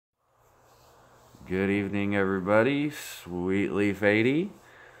Good evening, everybody. Sweet Leaf 80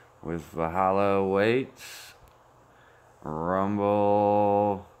 with Valhalla awaits.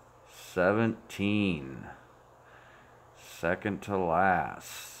 Rumble 17. Second to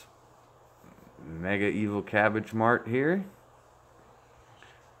last. Mega Evil Cabbage Mart here.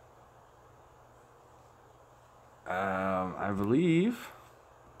 I believe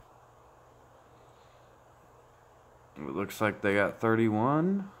it looks like they got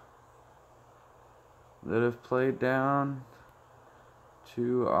 31 that have played down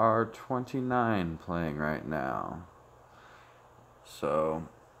to our 29 playing right now. So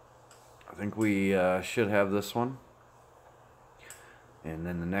I think we should have this one. And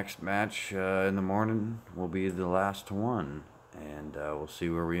then the next match in the morning will be the last one. And we'll see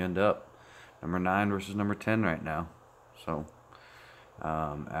where we end up. Number 9 versus number 10 right now. So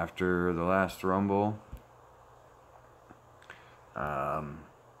after the last Rumble,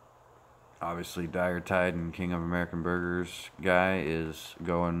 obviously Dire Tide and King of American Burgers guy is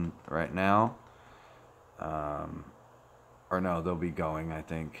going right now. Or no, they'll be going, I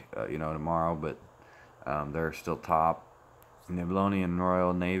think, tomorrow, but they're still top. Niblonian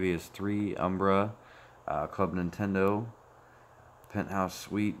Royal Navy is 3. Umbra, Club Nintendo, Penthouse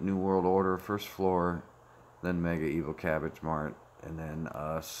Suite, New World Order, First Floor, then Mega Evil Cabbage Mart, and then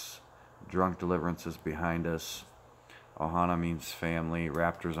us. Drunk Deliverance is behind us. Ohana means family.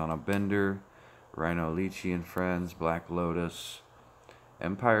 Raptors on a Bender, Rhino Lychee and Friends, Black Lotus,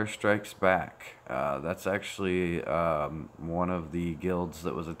 Empire Strikes Back. That's actually one of the guilds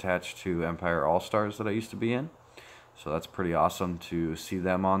that was attached to Empire All-Stars that I used to be in. So that's pretty awesome to see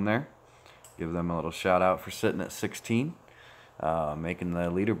them on there. Give them a little shout out for sitting at 16. Making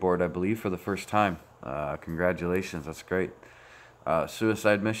the leaderboard, I believe, for the first time. Congratulations, that's great.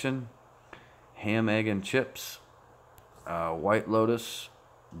 Suicide Mission, Ham, Egg, and Chips, White Lotus,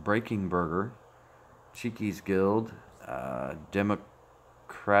 Breaking Burger, Cheeky's Guild,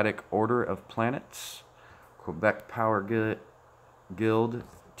 Democratic Order of Planets, Quebec Power Guild,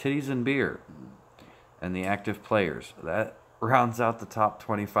 Titties and Beer, and the Active Players. That rounds out the top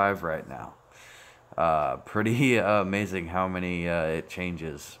 25 right now. Pretty amazing how many it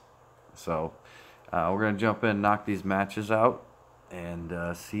changes. So we're going to jump in, knock these matches out, and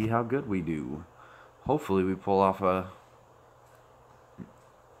see how good we do. Hopefully we pull off at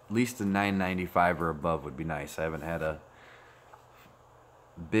least a 995 or above would be nice. I haven't had a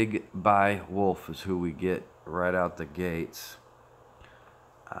Big Buy Wolf is who we get right out the gates.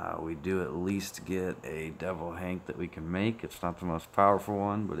 We do at least get a Devil Hank that we can make. It's not the most powerful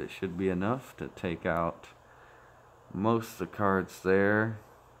one, but it should be enough to take out most of the cards there.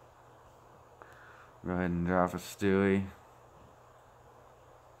 Go ahead and drop a Stewie.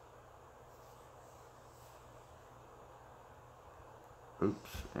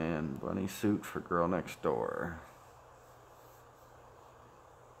 Oops, and Bunny Suit for Girl Next Door.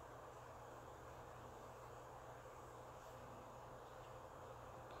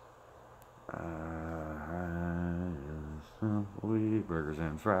 Burgers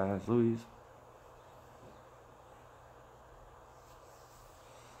and fries, Louise.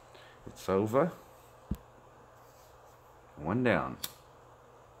 It's over. One down.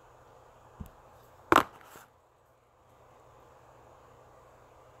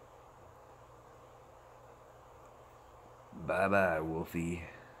 Bye-bye, Wolfie.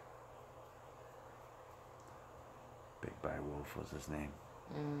 Big Bye Wolf was his name.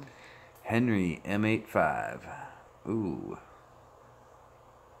 Henry M85. Ooh.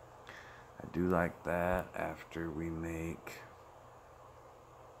 I do like that after we make...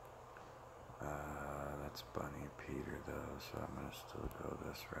 that's Bunny Peter, though, so I'm going to still go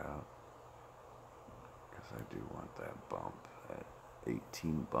this route. Because I do want that bump, that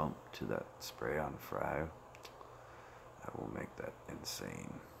 18 bump to that spray on fry. That will make that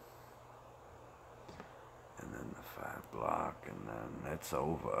insane. And then the 5 block, and then it's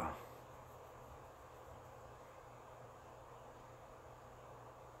over.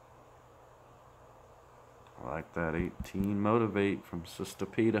 I like that 18 motivate from Sister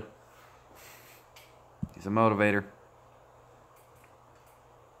Peter. He's a motivator.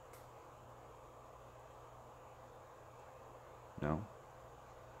 No?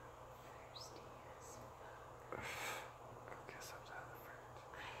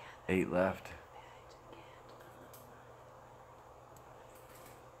 8 left.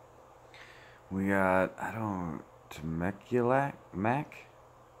 We got, Temeculac Mac?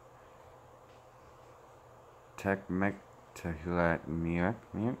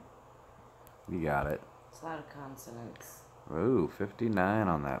 You got it. It's a lot of consonants. Ooh, 59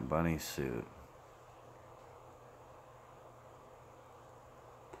 on that bunny suit.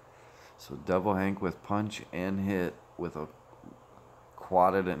 So Devil Hank with punch and hit with a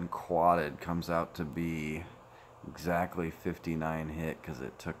quadded and quadded comes out to be exactly 59 hit because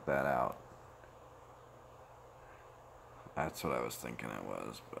it took that out. That's what I was thinking it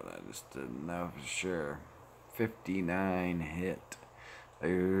was, but I just didn't know for sure. 59 hit.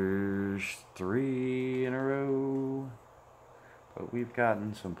 There's 3 in a row. But we've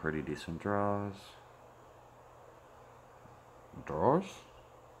gotten some pretty decent draws. Draws?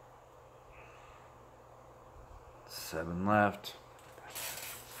 7 left.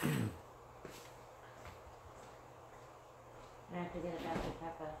 I have to get it back to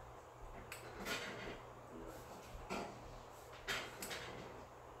Peppa.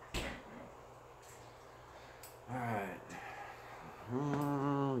 Alright.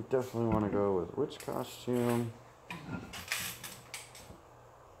 Definitely want to go with which costume?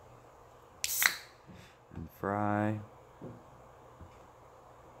 And Fry.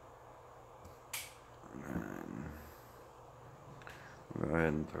 And then go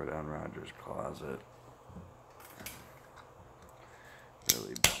ahead and throw down Roger's Closet.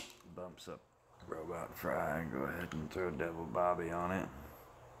 Really bumps up Robot Fry. Go ahead and throw Devil Bobby on it.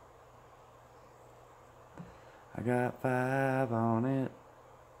 I got 5 on it.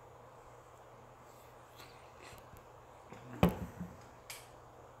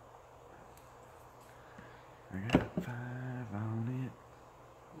 I got 5 on it.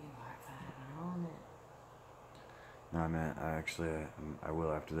 You are 5 on it. No, I meant I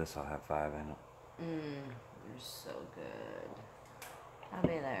will after this. I'll have 5 in it. You're so good. I'll be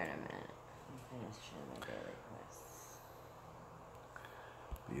there in a minute. I'm finishing my daily quests.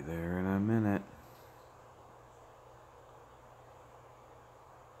 Be there in a minute.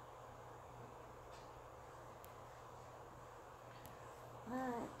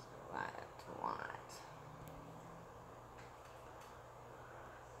 What?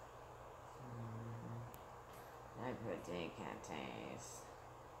 I put decantates.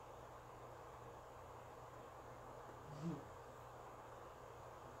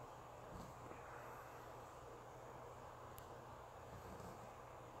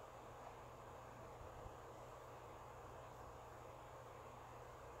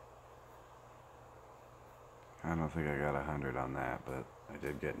 I don't think I got 100 on that, but I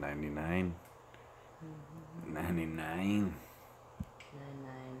did get 99. 99. 99.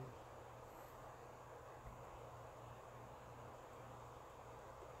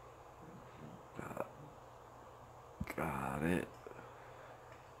 Got it.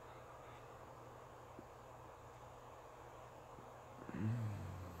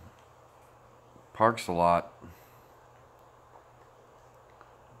 Parks a lot.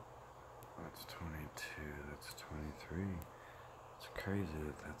 That's 22. That's 23. It's crazy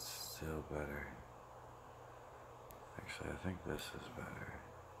that that's still better. Actually, I think this is better.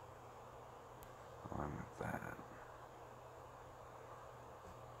 Along with that.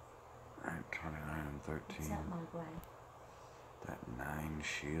 Alright, 29 and 13. What's that, my boy? That 9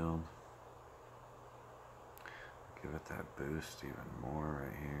 shield. Give it that boost even more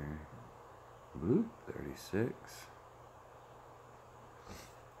right here. Boop, 36.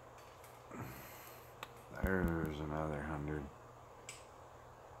 There's another 100.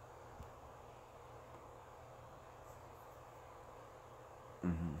 I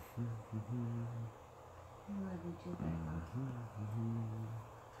love you too,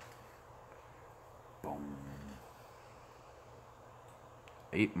 Boom.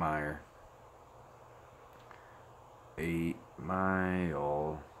 8 Mile. 8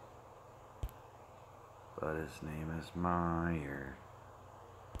 Mile. But his name is Meyer.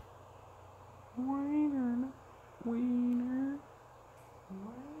 Wiener.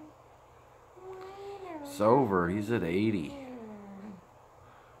 It's over. He's at 80.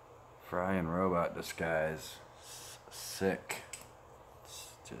 Fry and Robot Disguise. Sick.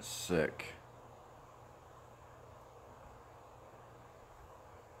 It's just sick.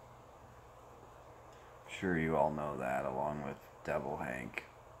 Sure you all know that, along with Devil Hank.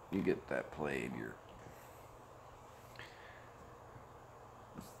 You get that played, you're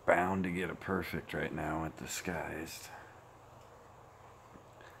bound to get a perfect right now with Disguised.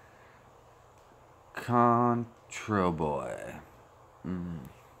 Contra Boy. Buying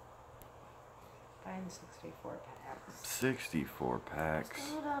 64 packs. 64 packs.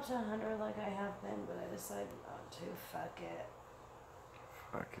 Still not to 100 like I have been, but I decided not to. Fuck it.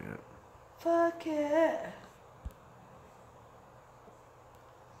 Fuck it. Fuck it.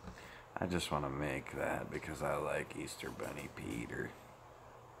 I just want to make that because I like Easter Bunny Peter.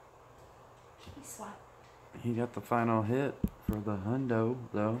 He's what? He got the final hit for the hundo,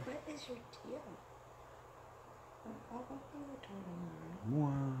 though. What is your deal? What were you talking about?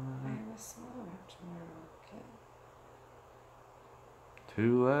 What? I was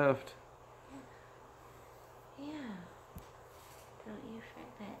 2 left. Yeah. Don't you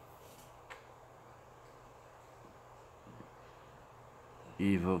forget.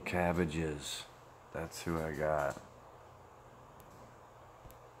 Evil Cabbages. That's who I got.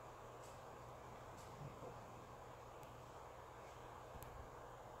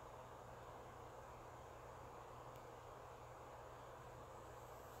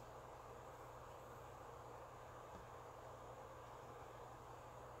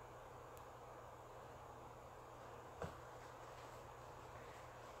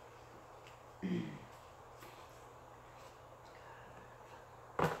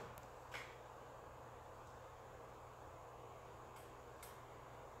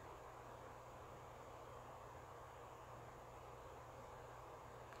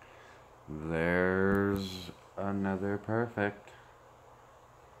 There's another perfect.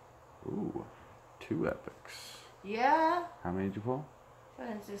 Ooh, 2 epics. Yeah. How many did you pull?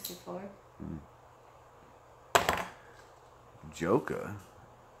 164. Joka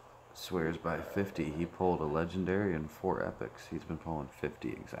swears by 50. He pulled a legendary and 4 epics. He's been pulling 50,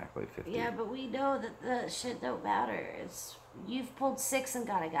 exactly 50. Yeah, but we know that the shit don't matter. You've pulled 6 and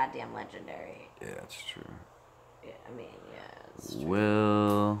got a goddamn legendary. Yeah, that's true. Yeah, I mean, yeah, it's true.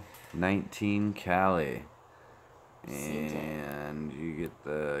 Will 19 Cali. And you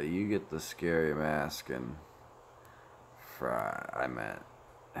get the scary mask and I met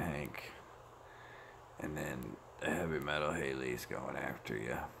Hank. And then the heavy metal Haley's going after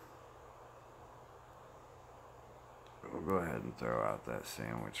you. We'll go ahead and throw out that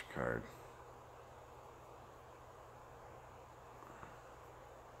sandwich card.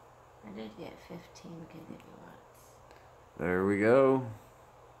 I did get 15 gigawatts. There we go.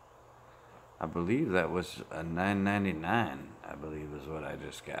 I believe that was a $9.99, I believe is what I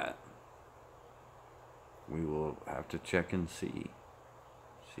just got. We will have to check and see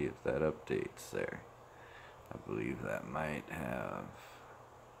if that updates there. I believe that might have,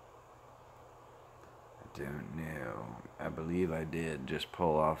 I don't know. I believe I did just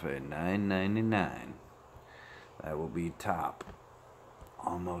pull off a $9.99. That will be top.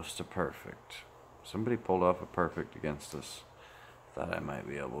 Almost a perfect. Somebody pulled off a perfect against us. Thought I might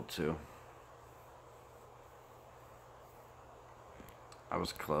be able to. I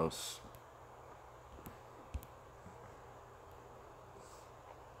was close.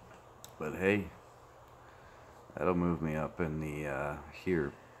 But hey, that'll move me up in the,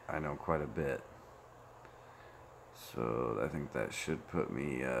 here, I know quite a bit. So I think that should put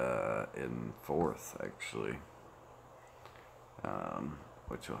me in 4th, actually.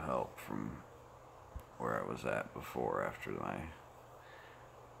 Which will help from where I was at before after my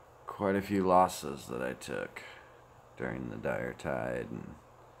quite a few losses that I took during the Dire Tide and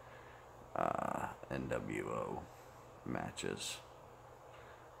NWO matches.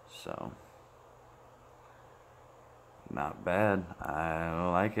 So, not bad. I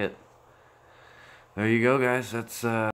like it. There you go, guys. That's